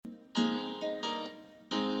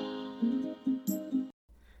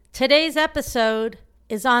Today's episode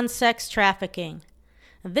is on sex trafficking.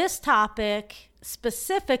 This topic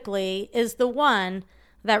specifically is the one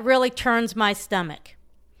that really turns my stomach.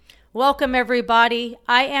 Welcome, everybody.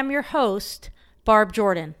 I am your host, Barb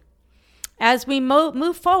Jordan. As we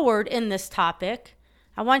move forward in this topic,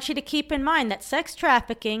 I want you to keep in mind that sex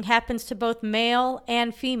trafficking happens to both male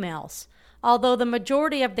and females, although the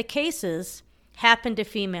majority of the cases happen to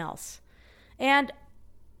females. And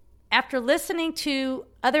after listening to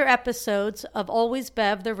other episodes of Always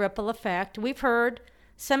Bev, The Ripple Effect, we've heard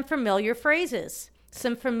some familiar phrases,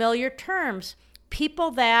 some familiar terms,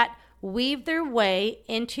 people that weave their way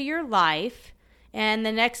into your life, and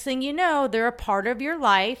the next thing you know, they're a part of your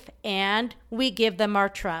life, and we give them our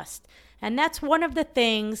trust. And that's one of the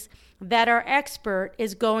things that our expert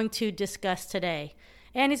is going to discuss today.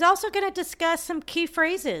 And he's also going to discuss some key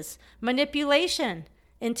phrases: manipulation,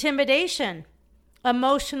 intimidation,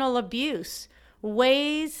 emotional abuse,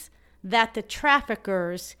 ways that the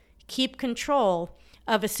traffickers keep control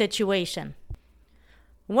of a situation.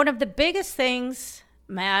 One of the biggest things,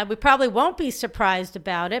 we probably won't be surprised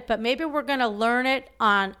about it, but maybe we're going to learn it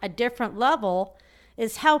on a different level,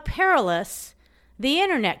 is how perilous the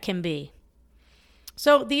internet can be.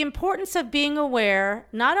 So the importance of being aware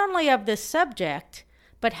not only of this subject,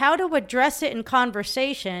 but how to address it in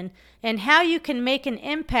conversation and how you can make an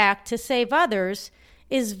impact to save others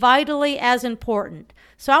is vitally as important.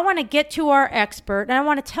 So I want to get to our expert, and I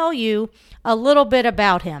want to tell you a little bit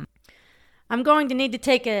about him. I'm going to need to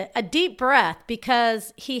take a deep breath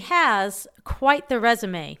because he has quite the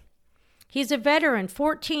resume. He's a veteran,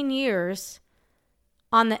 14 years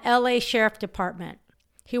on the LA Sheriff Department.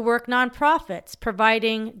 He worked nonprofits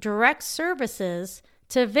providing direct services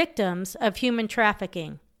to victims of human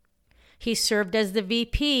trafficking. He served as the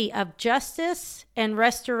VP of Justice and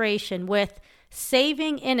Restoration with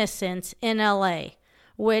Saving Innocence in LA,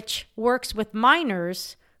 which works with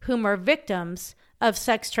minors whom are victims of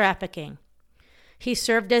sex trafficking. He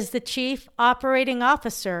served as the Chief Operating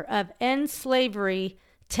Officer of End Slavery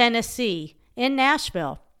Tennessee in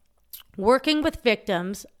Nashville, working with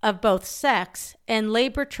victims of both sex and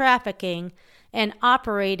labor trafficking and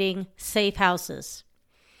operating safe houses.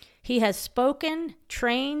 He has spoken,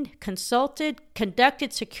 trained, consulted,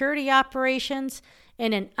 conducted security operations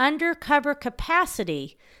in an undercover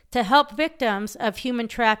capacity to help victims of human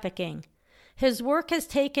trafficking. His work has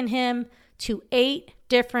taken him to 8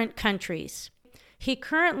 different countries. He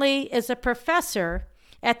currently is a professor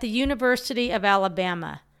at the University of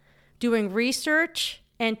Alabama, doing research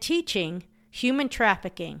and teaching human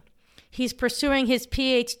trafficking. He's pursuing his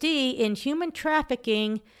PhD in human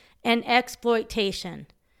trafficking and exploitation.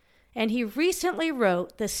 And he recently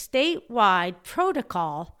wrote the statewide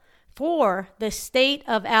protocol for the state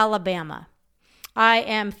of Alabama. I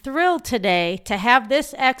am thrilled today to have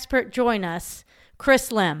this expert join us, Chris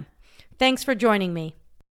Lim. Thanks for joining me.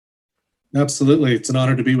 Absolutely. It's an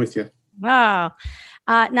honor to be with you. Wow.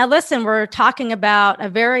 Now, listen, we're talking about a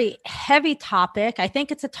very heavy topic. I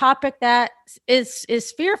think it's a topic that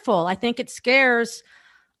is fearful. I think it scares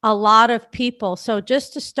a lot of people. So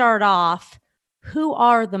just to start off, who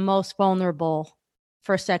are the most vulnerable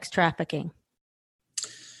for sex trafficking?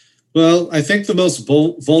 Well, I think the most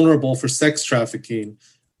vulnerable for sex trafficking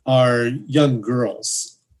are young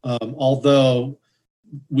girls, although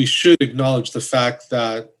we should acknowledge the fact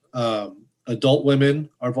that adult women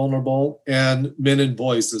are vulnerable and men and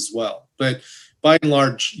boys as well. But by and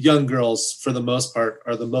large, young girls, for the most part,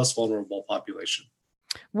 are the most vulnerable population.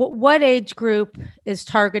 What age group is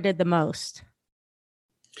targeted the most?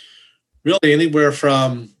 Really anywhere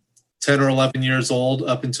from 10 or 11 years old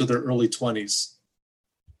up into their early 20s.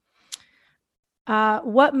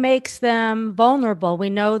 What makes them vulnerable?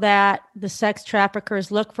 We know that the sex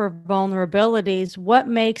traffickers look for vulnerabilities. What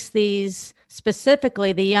makes these,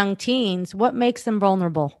 specifically the young teens, what makes them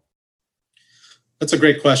vulnerable? That's a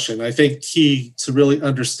great question. I think key to really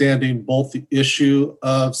understanding both the issue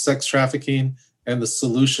of sex trafficking and the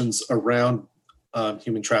solutions around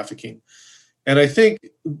human trafficking. And I think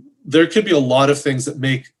there could be a lot of things that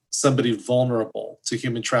make somebody vulnerable to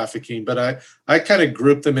human trafficking, but I kind of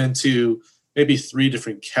group them into maybe 3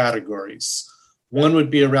 different categories. One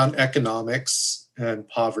would be around economics and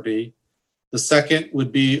poverty. The second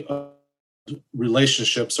would be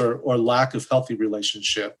relationships or lack of healthy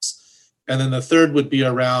relationships. And then the third would be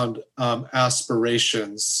around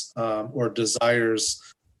aspirations or desires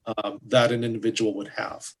that an individual would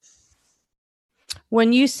have.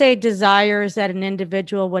 When you say desires that an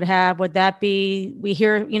individual would have, would that be, we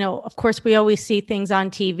hear, of course, we always see things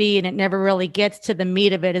on TV and it never really gets to the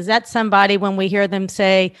meat of it. Is that somebody, when we hear them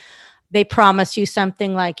say, they promise you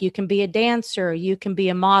something like you can be a dancer, you can be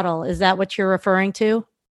a model. Is that what you're referring to?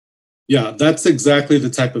 Yeah, that's exactly the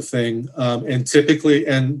type of thing. And typically,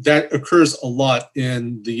 and that occurs a lot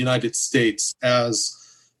in the United States as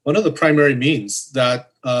one of the primary means that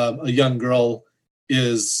a young girl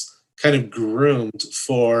is kind of groomed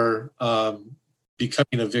for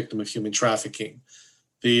becoming a victim of human trafficking.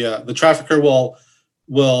 The trafficker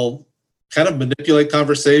will kind of manipulate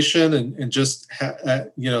conversation and just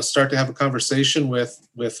start to have a conversation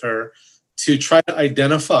with her to try to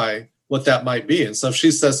identify what that might be. And so if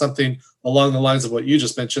she says something along the lines of what you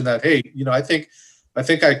just mentioned, that, hey, I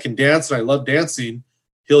think I can dance and I love dancing,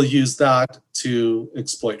 he'll use that to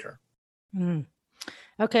exploit her. Mm.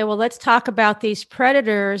 Okay, well, let's talk about these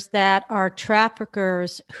predators that are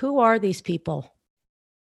traffickers. Who are these people?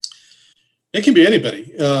 It can be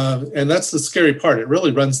anybody. And that's the scary part. It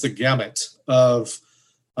really runs the gamut of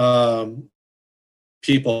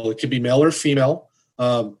people. It can be male or female.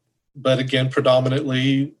 But again,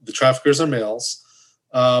 predominantly the traffickers are males,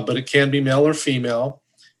 but it can be male or female.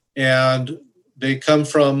 And they come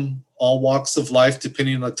from all walks of life,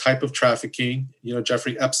 depending on the type of trafficking.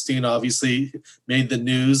 Jeffrey Epstein obviously made the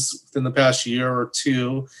news within the past year or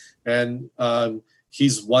two, and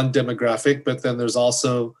he's one demographic, but then there's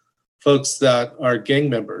also folks that are gang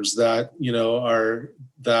members that,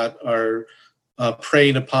 are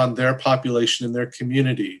preying upon their population in their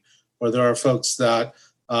community, or there are folks that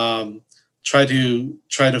try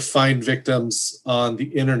to find victims on the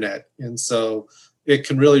internet, and so it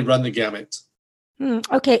can really run the gamut.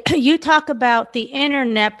 Okay, you talk about the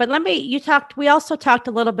internet, but we also talked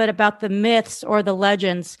a little bit about the myths or the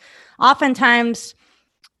legends. Oftentimes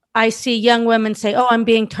I see young women say, "Oh, I'm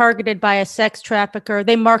being targeted by a sex trafficker.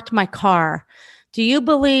 They marked my car." Do you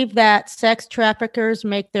believe that sex traffickers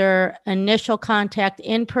make their initial contact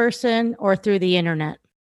in person or through the internet?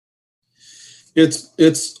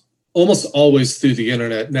 It's almost always through the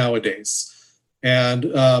internet nowadays. And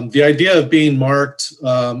the idea of being marked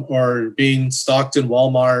or being stalked in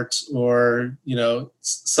Walmart or,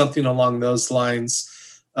 something along those lines,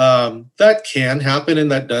 that can happen,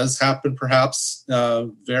 and that does happen perhaps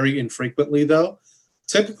very infrequently, though.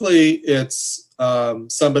 Typically, it's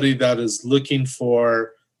somebody that is looking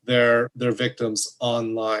for their victims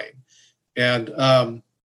online. And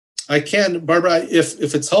Barbara,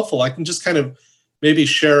 if it's helpful, I can just kind of maybe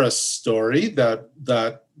share a story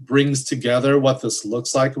that brings together what this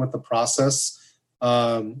looks like and what the process,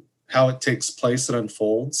 how it takes place and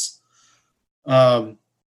unfolds. I'll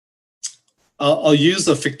use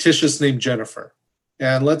a fictitious name, Jennifer.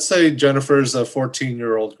 And let's say Jennifer's a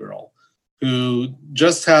 14-year-old girl who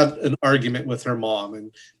just had an argument with her mom,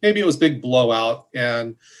 and maybe it was a big blowout,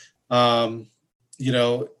 and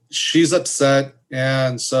she's upset,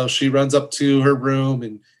 and so she runs up to her room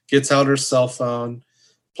and gets out her cell phone,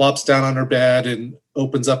 plops down on her bed, and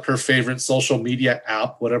opens up her favorite social media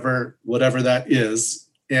app, whatever that is,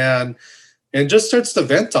 and just starts to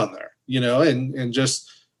vent on there, and just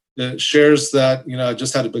shares that, I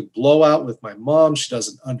just had a big blowout with my mom. She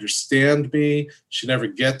doesn't understand me. She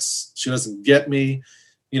doesn't get me,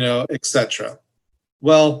 etc.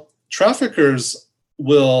 Well, traffickers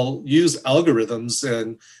will use algorithms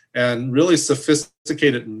and really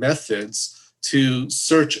sophisticated methods to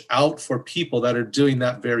search out for people that are doing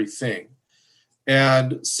that very thing.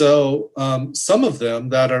 And so some of them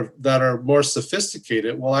that are more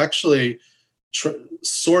sophisticated will actually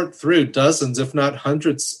sort through dozens, if not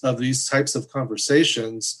hundreds, of these types of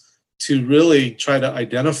conversations to really try to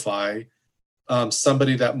identify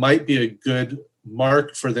somebody that might be a good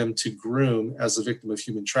mark for them to groom as a victim of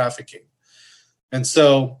human trafficking. And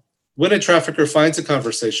so when a trafficker finds a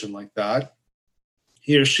conversation like that,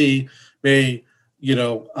 he or she may,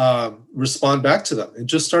 respond back to them and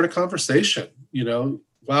just start a conversation.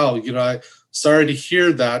 Wow, I'm sorry to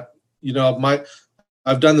hear that.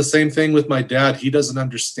 I've done the same thing with my dad. He doesn't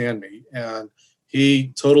understand me, and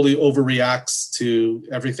he totally overreacts to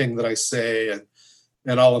everything that I say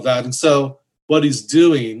and all of that. And so what he's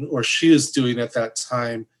doing, or she is doing at that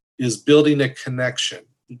time, is building a connection,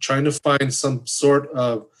 trying to find some sort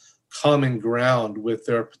of common ground with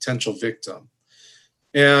their potential victim.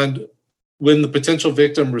 And when the potential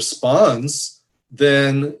victim responds,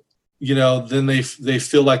 then they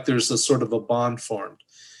feel like there's a sort of a bond formed.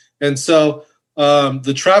 And so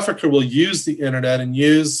the trafficker will use the internet and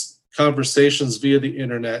use conversations via the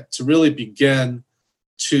internet to really begin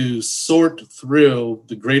to sort through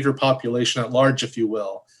the greater population at large, if you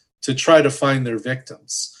will, to try to find their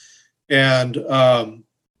victims. And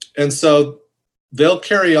so they'll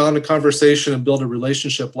carry on a conversation and build a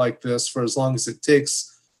relationship like this for as long as it takes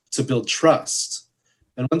to build trust.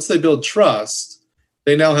 And once they build trust,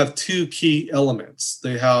 they now have two key elements.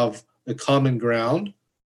 They have a common ground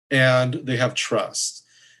and they have trust.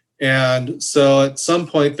 And so at some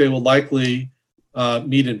point they will likely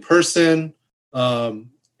meet in person,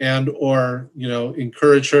 and or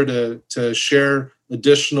encourage her to share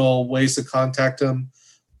additional ways to contact him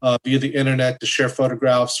via the internet, to share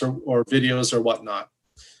photographs or videos or whatnot.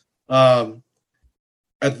 At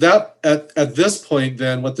this point,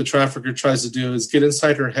 then what the trafficker tries to do is get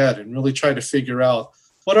inside her head and really try to figure out,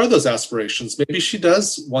 what are those aspirations? Maybe she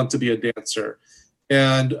does want to be a dancer,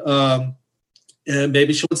 and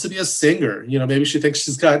maybe she wants to be a singer. Maybe she thinks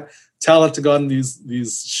she's got talent to go on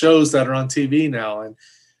these shows that are on TV now,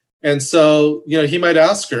 and so he might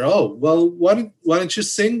ask her, "Oh, well, why don't you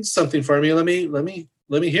sing something for me? Let me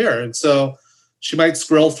hear." And so she might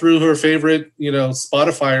scroll through her favorite,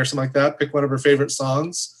 Spotify or something like that, pick one of her favorite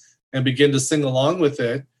songs, and begin to sing along with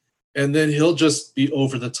it. And then he'll just be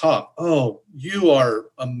over the top. "Oh, you are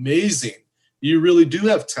amazing. You really do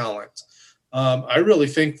have talent. I really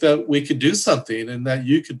think that we could do something and that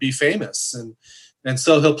you could be famous." And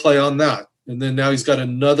so he'll play on that. And then now he's got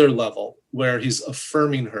another level where he's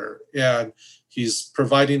affirming her and he's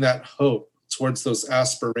providing that hope towards those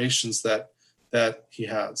aspirations that he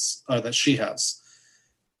has, that she has.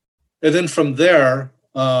 And then from there,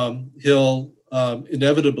 he'll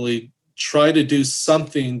inevitably try to do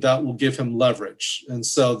something that will give him leverage. And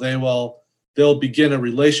so they'll begin a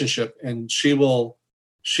relationship, and she will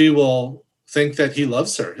think that he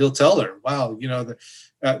loves her. He'll tell her, "Wow,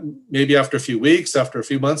 maybe after a few weeks, after a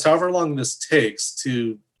few months, however long this takes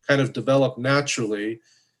to kind of develop naturally,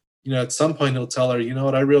 at some point he'll tell her, you know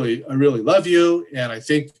what, I really love you, and I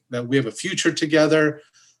think that we have a future together."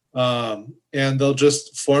 And they'll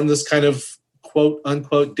just form this kind of quote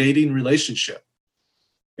unquote dating relationship.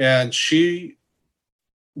 And she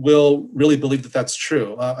will really believe that that's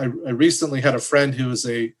true. I recently had a friend who is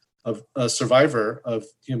a survivor of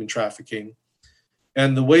human trafficking.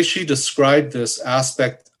 And the way she described this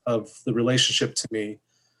aspect of the relationship to me,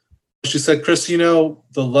 she said, "Chris, the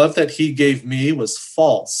love that he gave me was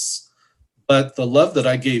false, but the love that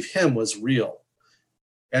I gave him was real."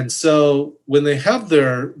 And so when they have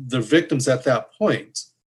their victims at that point,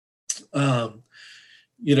 the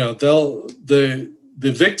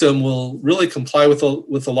victim will really comply with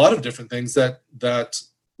a lot of different things that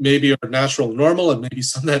maybe are natural and normal, and maybe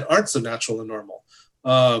some that aren't so natural and normal.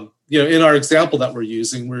 In our example that we're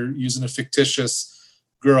using a fictitious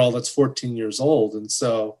girl that's 14 years old, and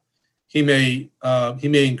so he may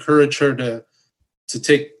encourage her to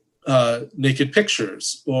take naked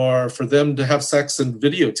pictures, or for them to have sex and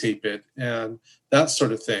videotape it and that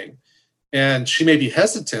sort of thing. And she may be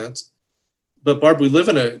hesitant, but Barb, we live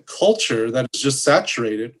in a culture that is just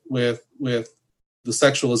saturated with the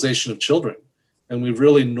sexualization of children, and we've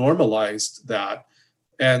really normalized that.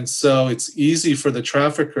 And so it's easy for the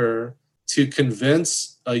trafficker to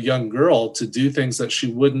convince a young girl to do things that she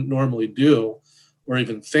wouldn't normally do or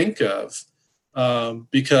even think of,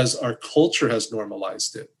 because our culture has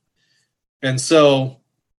normalized it. And so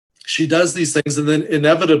she does these things, and then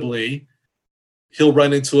inevitably he'll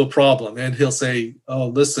run into a problem, and he'll say, "Oh,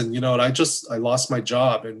 listen, I lost my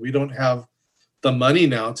job, and we don't have the money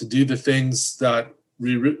now to do the things that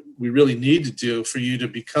we really need to do for you to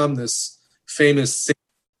become this famous singer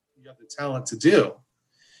you have the talent to do.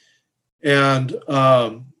 And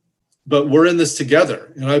but we're in this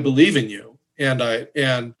together, and I believe in you,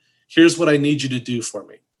 and here's what I need you to do for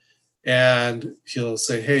me." And he'll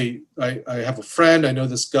say, "Hey, I have a friend. I know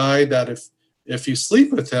this guy that if you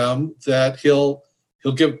sleep with him, that he'll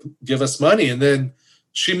give us money." And then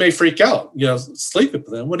she may freak out, "Sleep with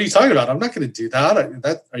them? What are you talking about? I'm not going to do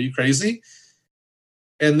that. Are you crazy?"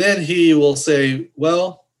 And then he will say,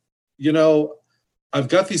 "Well, I've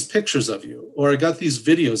got these pictures of you, or I got these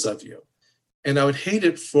videos of you, and I would hate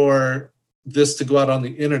it for this to go out on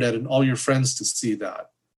the internet and all your friends to see that.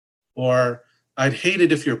 Or I'd hate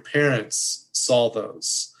it if your parents saw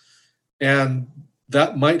those. And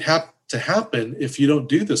that might have to happen if you don't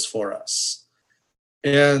do this for us."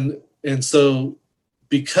 And so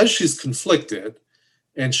because she's conflicted,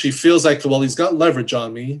 and she feels like, well, he's got leverage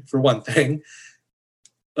on me, for one thing.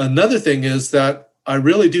 Another thing is that I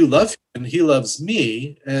really do love him, and he loves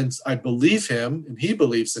me, and I believe him, and he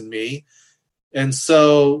believes in me. And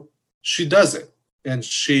so she does it, and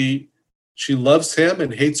she loves him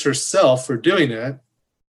and hates herself for doing it,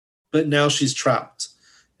 but now she's trapped,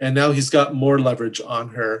 and now he's got more leverage on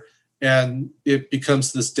her, and it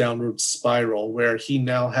becomes this downward spiral where he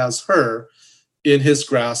now has her in his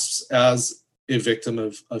grasp as a victim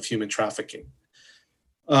of human trafficking.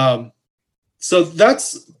 So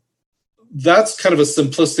that's That's kind of a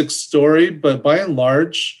simplistic story, but by and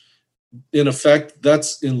large, in effect,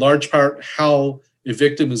 that's in large part how a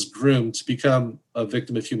victim is groomed to become a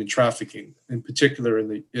victim of human trafficking, in particular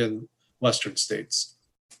in Western states.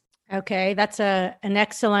 Okay, that's an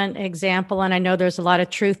excellent example, and I know there's a lot of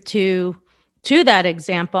truth to that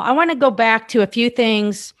example. I want to go back to a few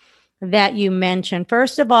things that you mentioned.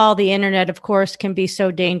 First of all, the internet, of course, can be so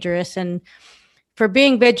dangerous, and for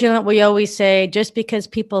being vigilant, we always say just because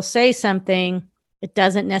people say something, it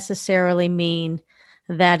doesn't necessarily mean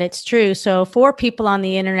that it's true. So for people on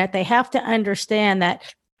the internet, they have to understand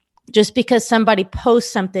that just because somebody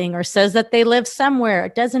posts something or says that they live somewhere,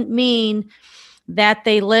 it doesn't mean that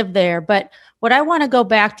they live there. But what I want to go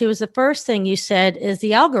back to is the first thing you said is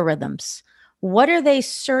the algorithms. What are they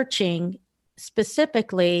searching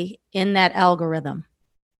specifically in that algorithm?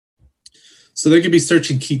 So they could be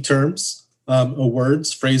searching key terms, or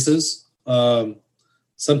words, phrases,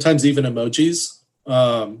 sometimes even emojis,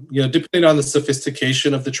 depending on the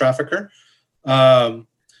sophistication of the trafficker.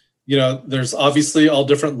 There's obviously all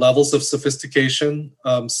different levels of sophistication.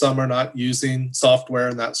 Some are not using software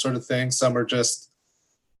and that sort of thing. Some are just,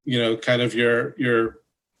 kind of your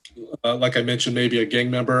like I mentioned, maybe a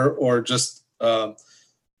gang member or just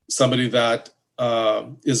somebody that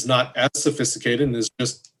is not as sophisticated and is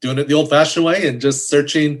just doing it the old-fashioned way and just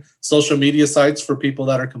searching social media sites for people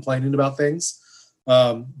that are complaining about things.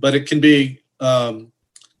 But it can be kind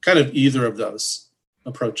of either of those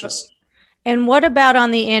approaches. And what about on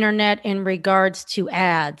the internet in regards to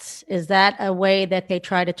ads? Is that a way that they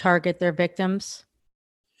try to target their victims?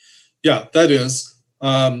 Yeah, that is.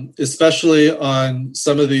 Especially on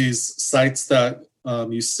some of these sites that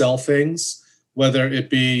you sell things, whether it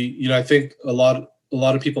be, I think a lot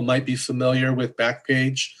of people might be familiar with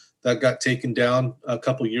Backpage that got taken down a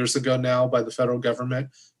couple years ago now by the federal government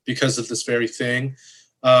because of this very thing.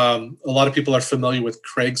 A lot of people are familiar with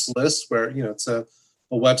Craigslist, where, it's a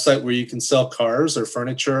website where you can sell cars or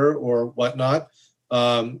furniture or whatnot.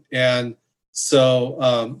 And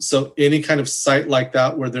so any kind of site like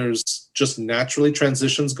that where there's just naturally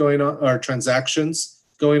transactions going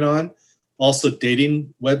on, also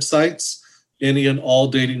dating websites, any and all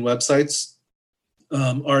dating websites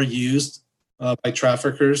are used by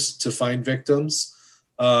traffickers to find victims.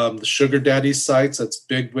 The sugar daddy sites, that's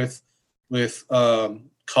big with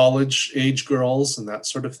college age girls and that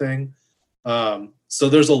sort of thing. So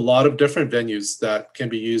there's a lot of different venues that can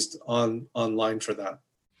be used online for that.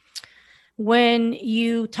 When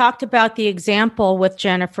you talked about the example with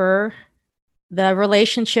Jennifer, the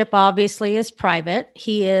relationship obviously is private.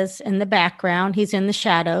 He is in the background. He's in the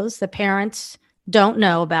shadows. The parents don't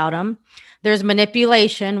know about him. There's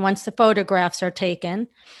manipulation once the photographs are taken.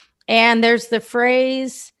 And there's the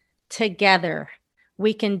phrase, together.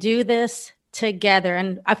 We can do this together.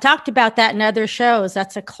 And I've talked about that in other shows.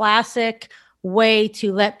 That's a classic way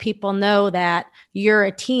to let people know that you're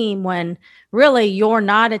a team when really you're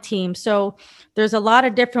not a team. So there's a lot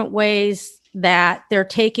of different ways that they're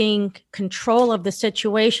taking control of the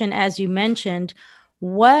situation, as you mentioned.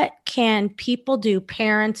 What can people do,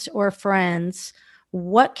 parents or friends?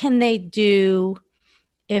 What can they do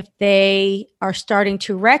if they are starting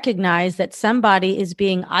to recognize that somebody is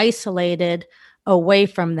being isolated away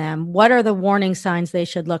from them? What are the warning signs they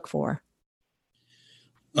should look for?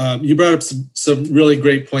 You brought up some really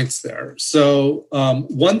great points there. So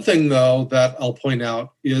one thing, though, that I'll point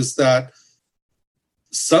out is that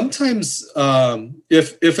sometimes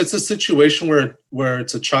if it's a situation where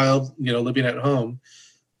it's a child, living at home,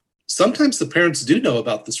 sometimes the parents do know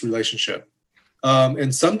about this relationship.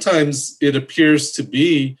 And sometimes it appears to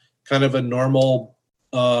be kind of a normal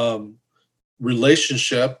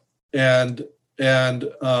relationship, and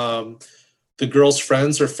the girl's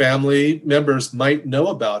friends or family members might know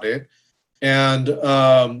about it, and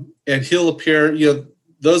he'll appear.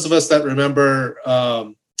 Those of us that remember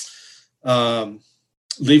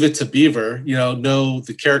Leave It to Beaver, know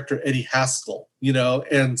the character Eddie Haskell,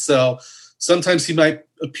 and so sometimes he might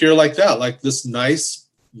appear like that, like this nice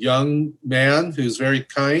young man who's very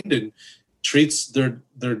kind and treats their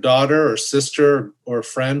daughter or sister or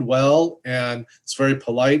friend well, and it's very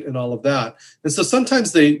polite and all of that. And so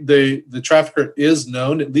sometimes the trafficker is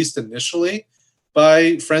known, at least initially,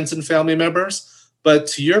 by friends and family members. But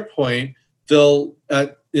to your point, there'll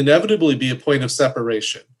inevitably be a point of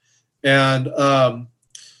separation. And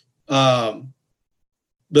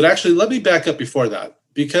but actually, let me back up before that,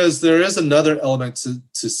 because there is another element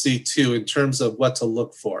to see too in terms of what to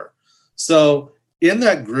look for. So in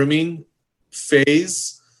that grooming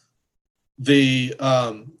phase,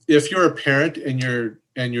 if you're a parent and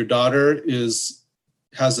your daughter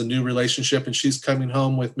has a new relationship and she's coming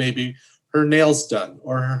home with maybe her nails done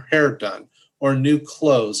or her hair done or new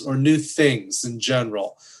clothes or new things in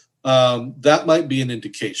general, that might be an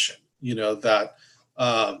indication, that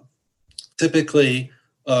typically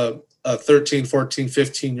a 13, 14,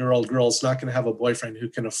 15-year-old girl is not going to have a boyfriend who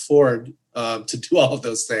can afford to do all of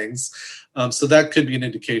those things. So that could be an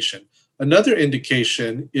indication. Another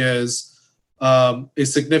indication is a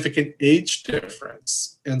significant age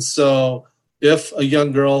difference. And so if a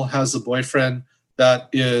young girl has a boyfriend that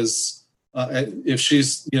is, if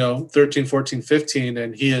she's, 13, 14, 15,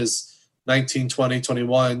 and he is 19, 20,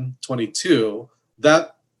 21, 22,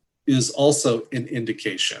 that is also an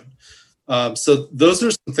indication. So those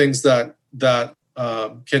are some things that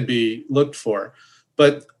can be looked for.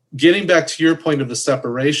 But getting back to your point of the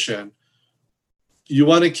separation, you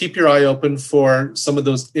want to keep your eye open for some of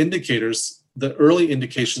those indicators, the early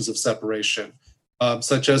indications of separation,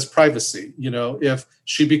 such as privacy. If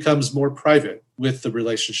she becomes more private with the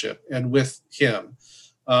relationship and with him,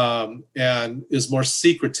 and is more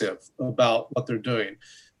secretive about what they're doing,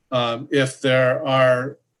 if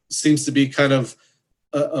there seems to be kind of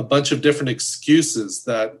a bunch of different excuses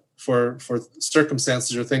that for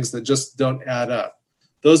circumstances or things that just don't add up.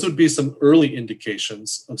 Those would be some early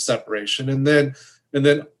indications of separation. And then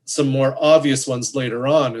some more obvious ones later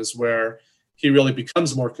on is where he really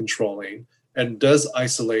becomes more controlling and does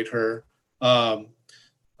isolate her,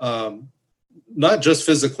 not just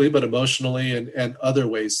physically, but emotionally and other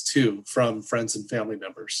ways too, from friends and family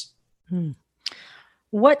members.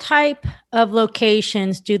 What type of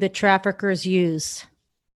locations do the traffickers use?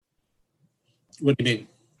 What do you mean?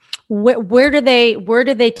 Where do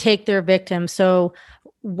they take their victims? So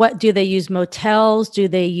what do they use? Motels? Do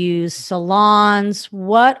they use salons?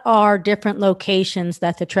 What are different locations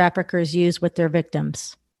that the traffickers use with their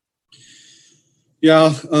victims?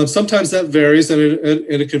 Yeah, sometimes that varies, and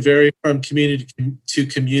it can vary from community to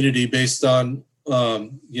community based on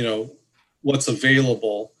what's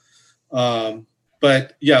available.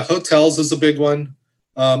 But yeah, hotels is a big one.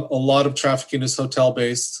 A lot of trafficking is hotel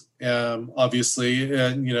based. Obviously,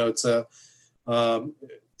 and it's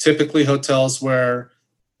typically hotels where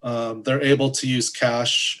they're able to use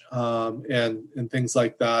cash and things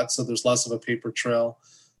like that. So there's less of a paper trail,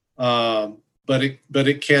 but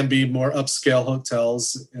it can be more upscale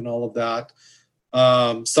hotels and all of that.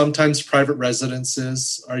 Sometimes private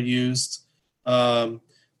residences are used,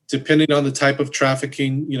 depending on the type of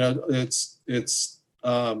trafficking. It's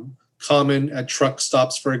common at truck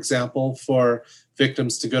stops, for example, for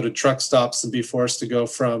victims to go to truck stops and be forced to go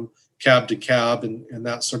from cab to cab and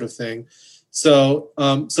that sort of thing. So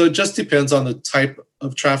it just depends on the type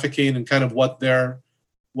of trafficking and kind of what their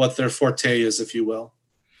forte is, if you will.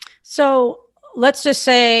 So let's just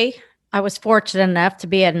say I was fortunate enough to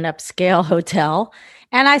be at an upscale hotel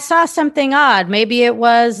and I saw something odd. Maybe it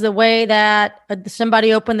was the way that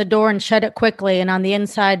somebody opened the door and shut it quickly. And on the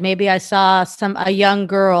inside, maybe I saw a young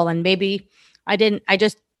girl, and maybe I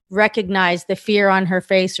just recognized the fear on her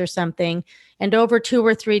face or something. And over 2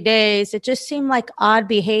 or 3 days, it just seemed like odd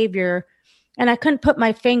behavior and I couldn't put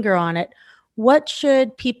my finger on it. What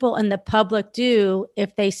should people in the public do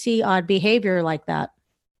if they see odd behavior like that?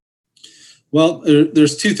 Well,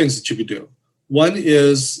 there's 2 things that you could do. One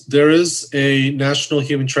is there is a national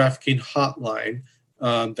human trafficking hotline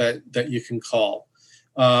that you can call.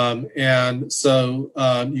 And so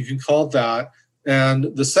you can call that.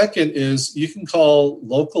 And the second is you can call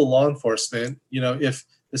local law enforcement,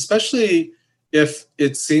 especially if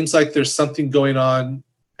it seems like there's something going on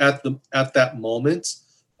at that moment.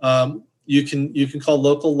 You can call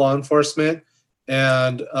local law enforcement,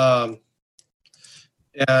 and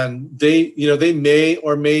they may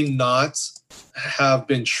or may not have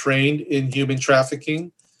been trained in human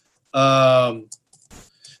trafficking, but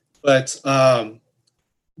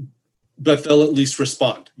they'll at least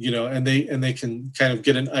respond, and they can kind of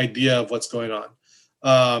get an idea of what's going on.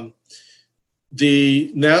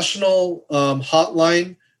 The national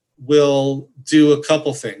hotline will do a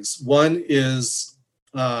couple things. One is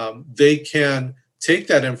they can take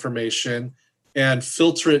that information and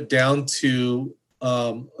filter it down to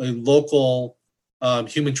a local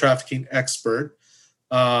human trafficking expert.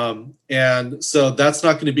 And so that's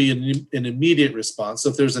not going to be an immediate response. So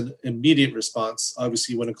if there's an immediate response,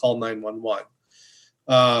 obviously you want to call 911.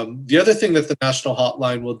 The other thing that the national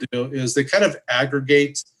hotline will do is they kind of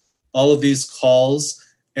aggregate all of these calls.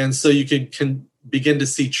 And so you can begin to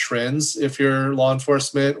see trends if you're law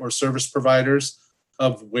enforcement or service providers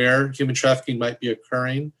of where human trafficking might be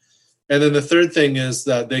occurring. And then the third thing is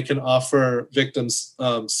that they can offer victims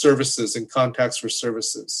services and contacts for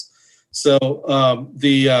services. So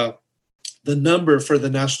the number for the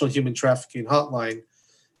National Human Trafficking Hotline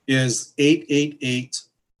is 888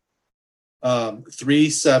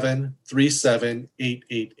 3737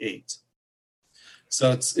 888.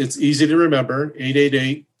 So it's easy to remember,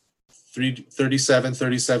 888 337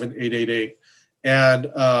 37 888.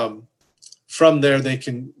 And from there, they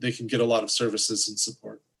can get a lot of services and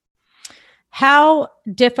support. How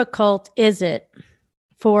difficult is it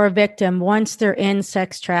for a victim once they're in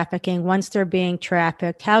sex trafficking, once they're being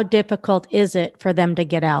trafficked? How difficult is it for them to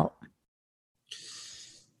get out?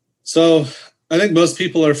 So I think most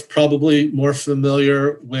people are probably more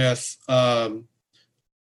familiar with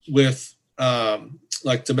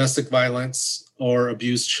like domestic violence or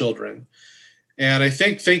abused children. And I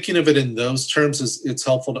think thinking of it in those terms it's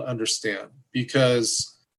helpful to understand,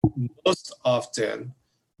 because most often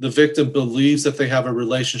the victim believes that they have a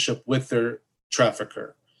relationship with their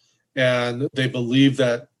trafficker, and they believe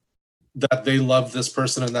that they love this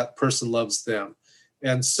person and that person loves them.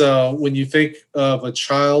 And so when you think of a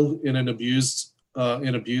child in an abuse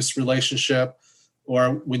relationship,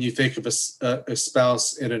 or when you think of a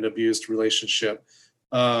spouse in an abused relationship,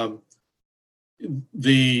 the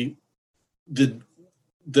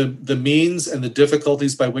means and the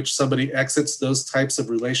difficulties by which somebody exits those types of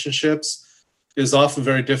relationships is often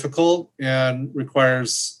very difficult and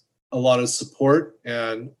requires a lot of support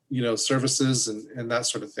and services and that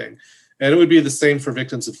sort of thing. And it would be the same for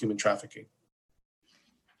victims of human trafficking.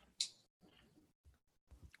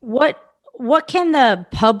 What can the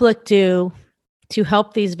public do to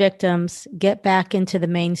help these victims get back into the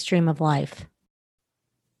mainstream of life?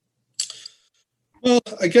 Well,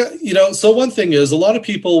 I guess, so one thing is, a lot of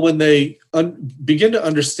people, when they begin to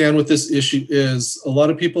understand what this issue is, a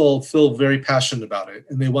lot of people feel very passionate about it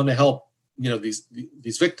and they want to help,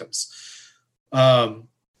 these victims. Working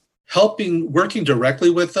directly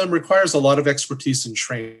with them requires a lot of expertise and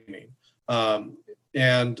training.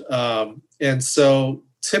 And so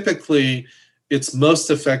typically it's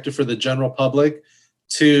most effective for the general public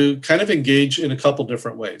to kind of engage in a couple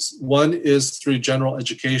different ways. One is through general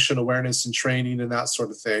education, awareness, and training and that sort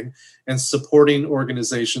of thing, and supporting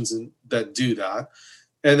organizations that do that.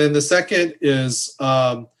 And then the second is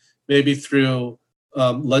maybe through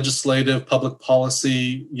legislative, public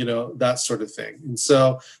policy, that sort of thing. And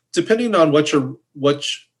so depending on what your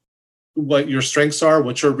strengths are,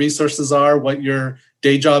 what your resources are, what your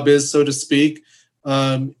day job is, so to speak,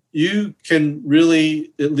 you can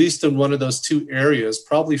really, at least in one of those two areas,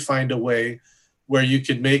 probably find a way where you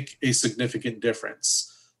can make a significant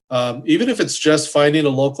difference. Even if it's just finding a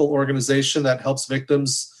local organization that helps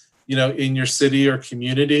victims, in your city or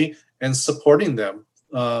community, and supporting them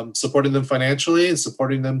financially and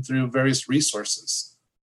supporting them through various resources.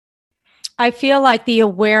 I feel like the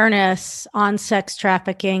awareness on sex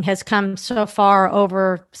trafficking has come so far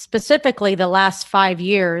over specifically the last 5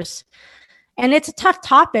 years. And it's a tough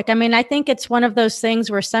topic. I mean, I think it's one of those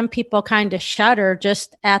things where some people kind of shudder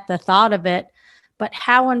just at the thought of it. But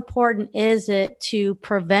how important is it to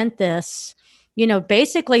prevent this,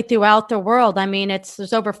 basically throughout the world? I mean,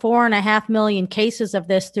 there's over 4.5 million cases of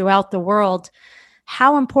this throughout the world.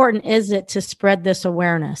 How important is it to spread this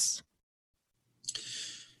awareness?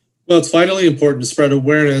 Well, it's vitally important to spread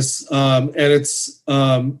awareness. And it's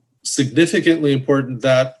significantly important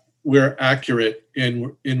that we're accurate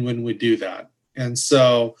in when we do that. And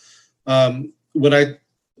so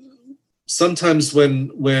sometimes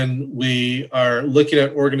when we are looking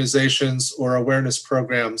at organizations or awareness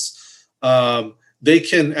programs, they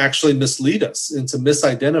can actually mislead us into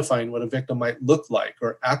misidentifying what a victim might look like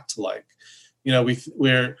or act like.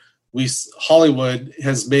 Hollywood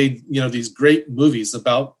has made, these great movies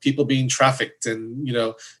about people being trafficked and,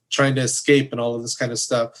 trying to escape and all of this kind of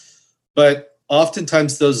stuff. But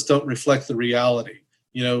oftentimes those don't reflect the reality.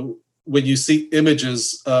 When you see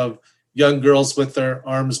images of young girls with their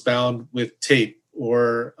arms bound with tape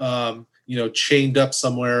or, chained up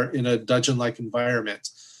somewhere in a dungeon-like environment,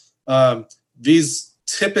 these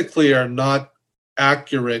typically are not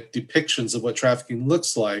accurate depictions of what trafficking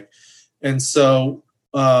looks like. And so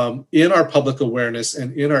in our public awareness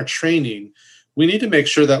and in our training, we need to make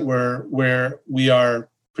sure that we are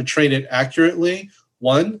portraying it accurately.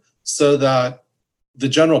 One, so that the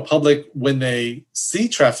general public, when they see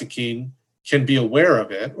trafficking, can be aware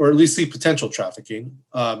of it, or at least see potential trafficking,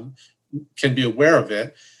 can be aware of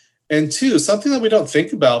it. And two, something that we don't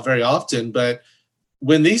think about very often, but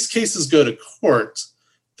when these cases go to court,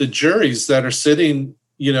 the juries that are sitting,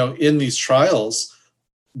 in these trials,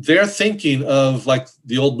 they're thinking of like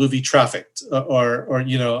the old movie Trafficked or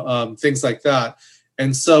things like that.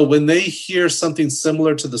 And so when they hear something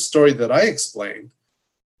similar to the story that I explained,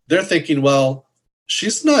 they're thinking, well,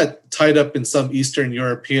 she's not tied up in some Eastern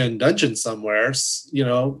European dungeon somewhere,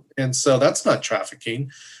 and so that's not trafficking.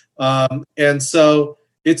 And so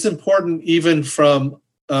it's important, even from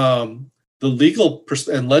the legal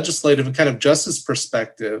and legislative and kind of justice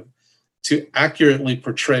perspective, to accurately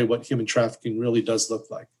portray what human trafficking really does look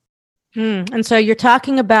like. And so you're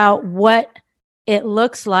talking about what it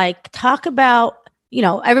looks like. Talk about,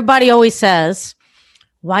 everybody always says,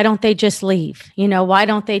 why don't they just leave? Why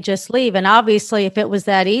don't they just leave? And obviously, if it was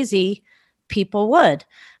that easy, people would.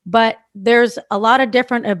 But there's a lot of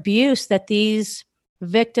different abuse that these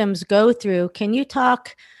victims go through. Can you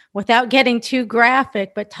talk, without getting too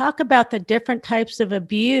graphic, but talk about the different types of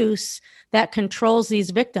abuse that controls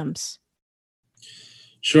these victims?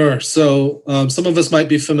 Sure. So some of us might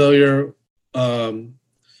be familiar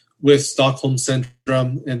with Stockholm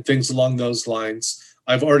Syndrome and things along those lines.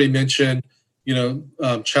 I've already mentioned,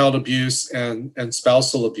 child abuse and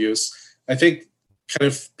spousal abuse. I think kind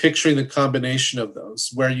of picturing the combination of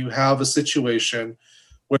those, where you have a situation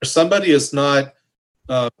where somebody is not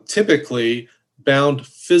typically bound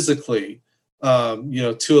physically,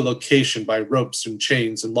 to a location by ropes and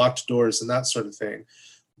chains and locked doors and that sort of thing,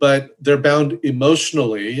 but they're bound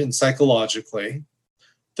emotionally and psychologically.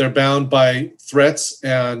 They're bound by threats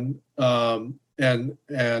and violence.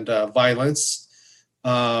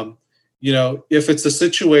 If it's a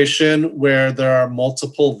situation where there are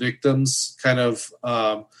multiple victims, kind of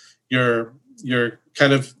you're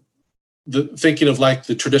kind of thinking of like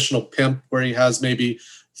the traditional pimp, where he has maybe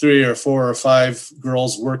 3 or 4 or 5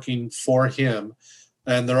 girls working for him,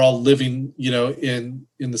 and they're all living, in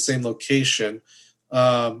the same location.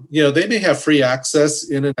 They may have free access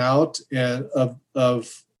in and out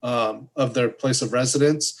of their place of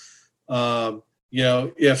residence.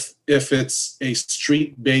 If it's a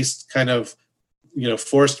street-based kind of,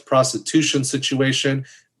 forced prostitution situation,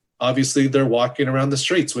 obviously they're walking around the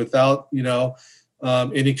streets without,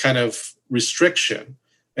 any kind of restriction.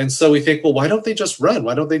 And so we think, well, why don't they just run?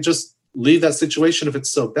 Why don't they just leave that situation if it's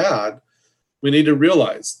so bad? We need to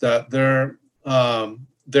realize that there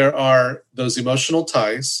are those emotional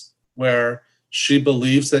ties where she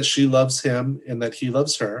believes that she loves him and that he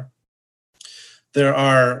loves her. There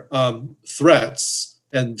are threats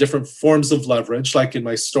and different forms of leverage. Like in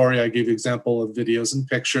my story, I gave you example of videos and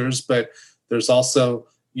pictures, but there's also,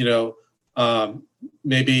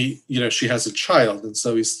 maybe, she has a child, and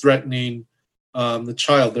so he's threatening the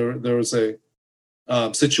child. There was a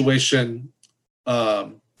situation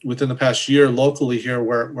within the past year locally here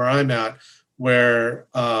where I'm at, where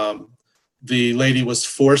the lady was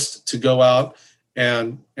forced to go out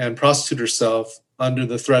and prostitute herself under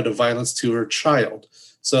the threat of violence to her child.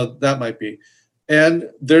 So that might be.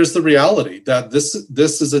 And there's the reality that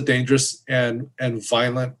this is a dangerous and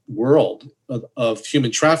violent world of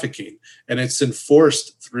human trafficking, and it's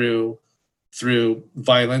enforced through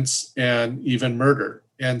violence and even murder.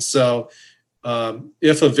 And so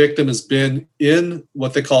if a victim has been in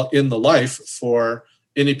what they call in the life for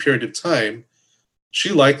any period of time, she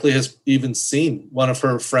likely has even seen one of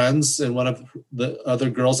her friends and one of the other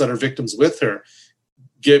girls that are victims with her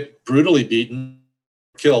get brutally beaten,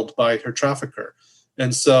 killed by her trafficker.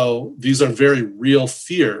 And so these are very real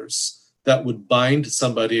fears that would bind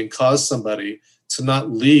somebody and cause somebody to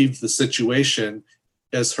not leave the situation,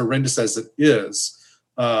 as horrendous as it is.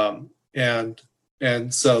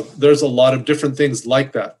 And so there's a lot of different things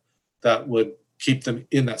like that would keep them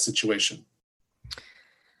in that situation.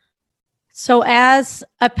 So as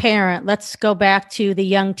a parent, let's go back to the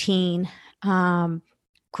young teen.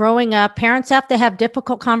 Growing up, parents have to have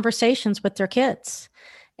difficult conversations with their kids.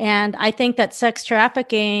 And I think that sex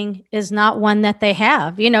trafficking is not one that they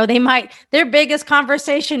have. Their biggest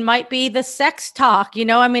conversation might be the sex talk. It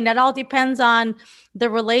all depends on the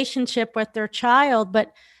relationship with their child.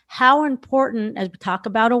 But how important, as we talk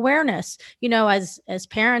about awareness, as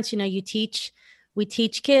parents, we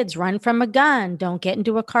teach kids, run from a gun, don't get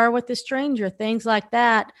into a car with a stranger, things like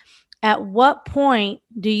that. At what point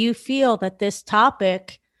do you feel that this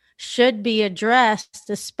topic should be addressed,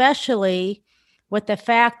 especially with the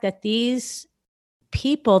fact that these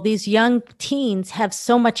people, these young teens, have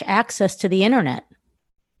so much access to the internet?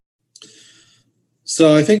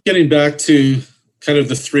 So I think getting back to kind of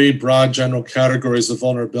the 3 broad general categories of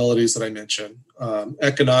vulnerabilities that I mentioned,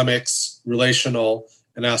 economics, relational,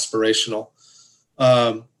 and aspirational.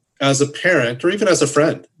 As a parent, or even as a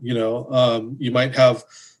friend, you might have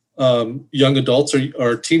young adults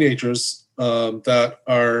or teenagers that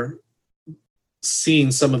are seeing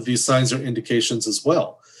some of these signs or indications as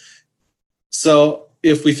well. So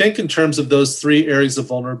if we think in terms of those 3 areas of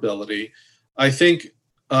vulnerability, I think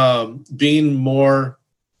being more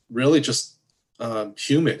really just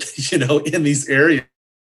humid, in these areas.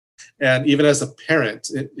 And even as a parent,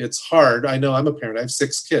 it's hard. I know I'm a parent. I have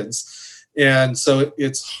 6 kids. And so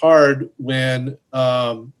it's hard when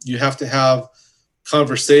you have to have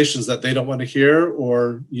conversations that they don't want to hear,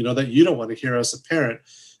 or, that you don't want to hear as a parent.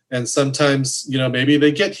 And sometimes, maybe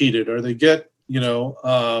they get heated, or they get,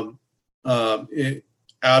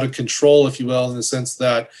 out of control, if you will, in the sense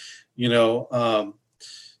that,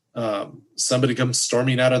 somebody comes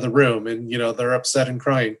storming out of the room and, they're upset and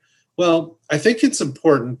crying. Well, I think it's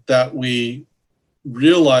important that we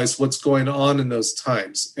realize what's going on in those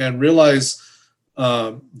times, and realize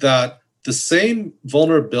that the same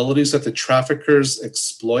vulnerabilities that the traffickers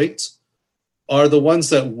exploit are the ones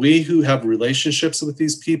that we who have relationships with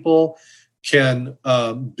these people can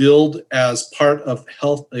build as part of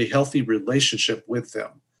a healthy relationship with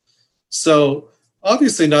them. So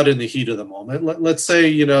obviously not in the heat of the moment. Let's say,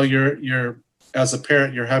 you're as a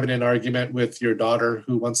parent, you're having an argument with your daughter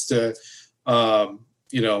who wants to,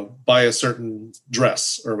 buy a certain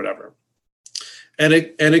dress or whatever. And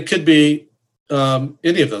it could be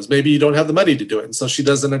any of those. Maybe you don't have the money to do it. And so she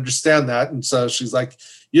doesn't understand that. And so she's like,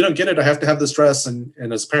 you don't get it. I have to have this dress. And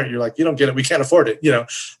as a parent, you're like, you don't get it. We can't afford it,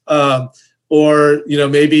 or,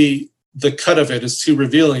 maybe the cut of it is too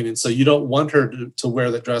revealing. And so you don't want her to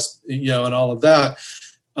wear the dress, and all of that.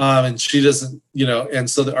 And she doesn't, and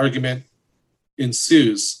so the argument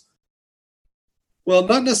ensues. Well,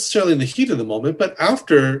 not necessarily in the heat of the moment, but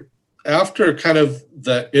after kind of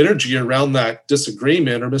the energy around that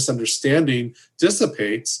disagreement or misunderstanding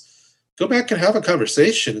dissipates, go back and have a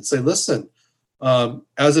conversation and say, listen,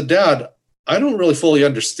 as a dad, I don't really fully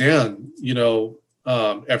understand,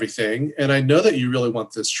 everything. And I know that you really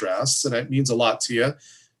want this dress and it means a lot to you.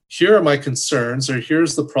 Here are my concerns, or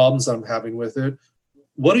here's the problems I'm having with it.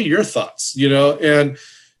 What are your thoughts? And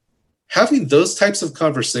having those types of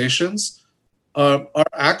conversations are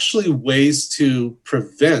actually ways to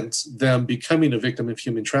prevent them becoming a victim of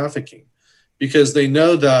human trafficking, because they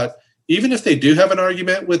know that even if they do have an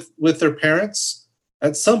argument with their parents,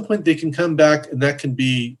 at some point they can come back and that can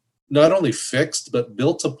be not only fixed but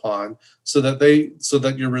built upon, so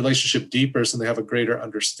that your relationship deepens and they have a greater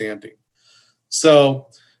understanding. So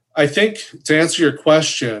I think, to answer your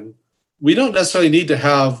question, we don't necessarily need to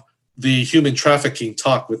have the human trafficking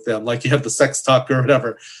talk with them, like you have the sex talk or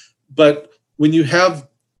whatever. But when you have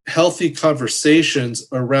healthy conversations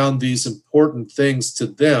around these important things to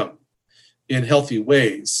them in healthy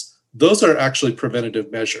ways, those are actually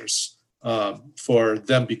preventative measures for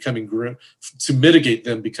them becoming groomed, to mitigate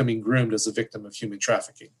them becoming groomed as a victim of human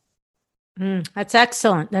trafficking. That's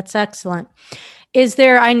excellent. That's excellent.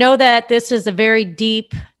 I know that this is a very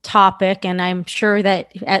deep topic, and I'm sure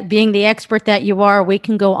that being the expert that you are, we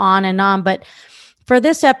can go on and on, but for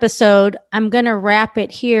this episode, I'm going to wrap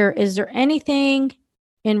it here. Is there anything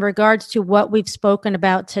in regards to what we've spoken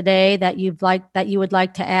about today that you would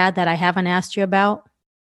like to add that I haven't asked you about?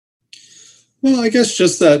 Well, I guess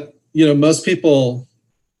just that, most people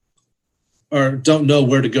don't know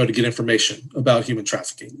where to go to get information about human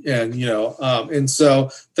trafficking. And, and so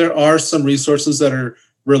there are some resources that are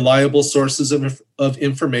reliable sources of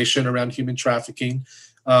information around human trafficking.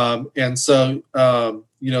 And so,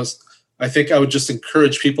 I think I would just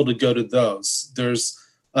encourage people to go to those. There's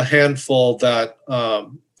a handful that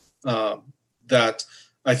that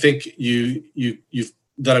I think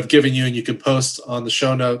that I've given you, and you can post on the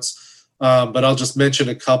show notes. But I'll just mention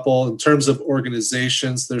a couple. In terms of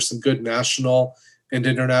organizations, there's some good national and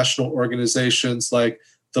international organizations like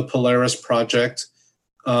the Polaris Project,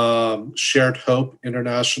 Shared Hope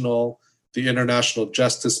International, the International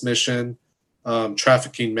Justice Mission,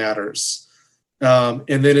 Trafficking Matters. And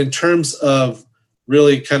then in terms of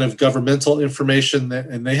really kind of governmental information,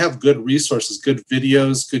 and they have good resources, good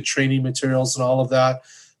videos, good training materials, and all of that,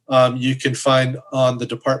 you can find on the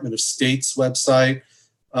Department of State's website,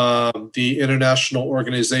 the International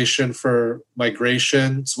Organization for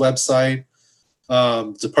Migration's website,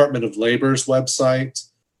 Department of Labor's website,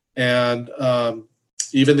 and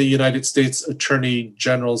even the United States Attorney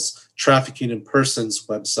General's Trafficking in Persons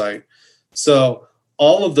website. So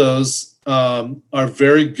all of those are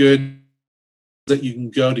very good that you can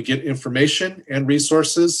go to get information and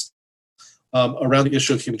resources around the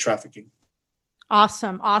issue of human trafficking.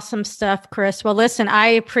 Awesome stuff, Chris. Well, listen, I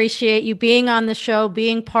appreciate you being on the show,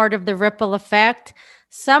 being part of the Ripple Effect.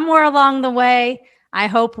 Somewhere along the way, I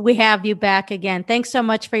hope we have you back again. Thanks so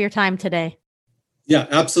much for your time today. Yeah,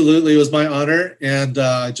 absolutely. It was my honor. And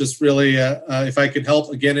just really, if I could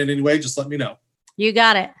help again in any way, just let me know. You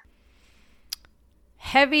got it.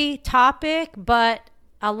 Heavy topic, but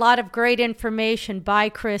a lot of great information by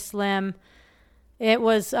Chris Lim. It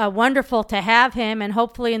was wonderful to have him, and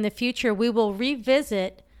hopefully in the future we will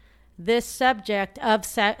revisit this subject of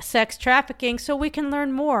sex trafficking so we can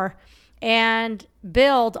learn more and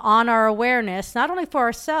build on our awareness, not only for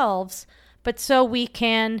ourselves, but so we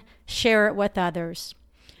can share it with others.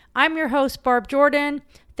 I'm your host, Barb Jordan.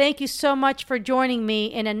 Thank you so much for joining me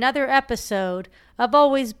in another episode of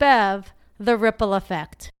Always Bev, The Ripple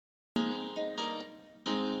Effect.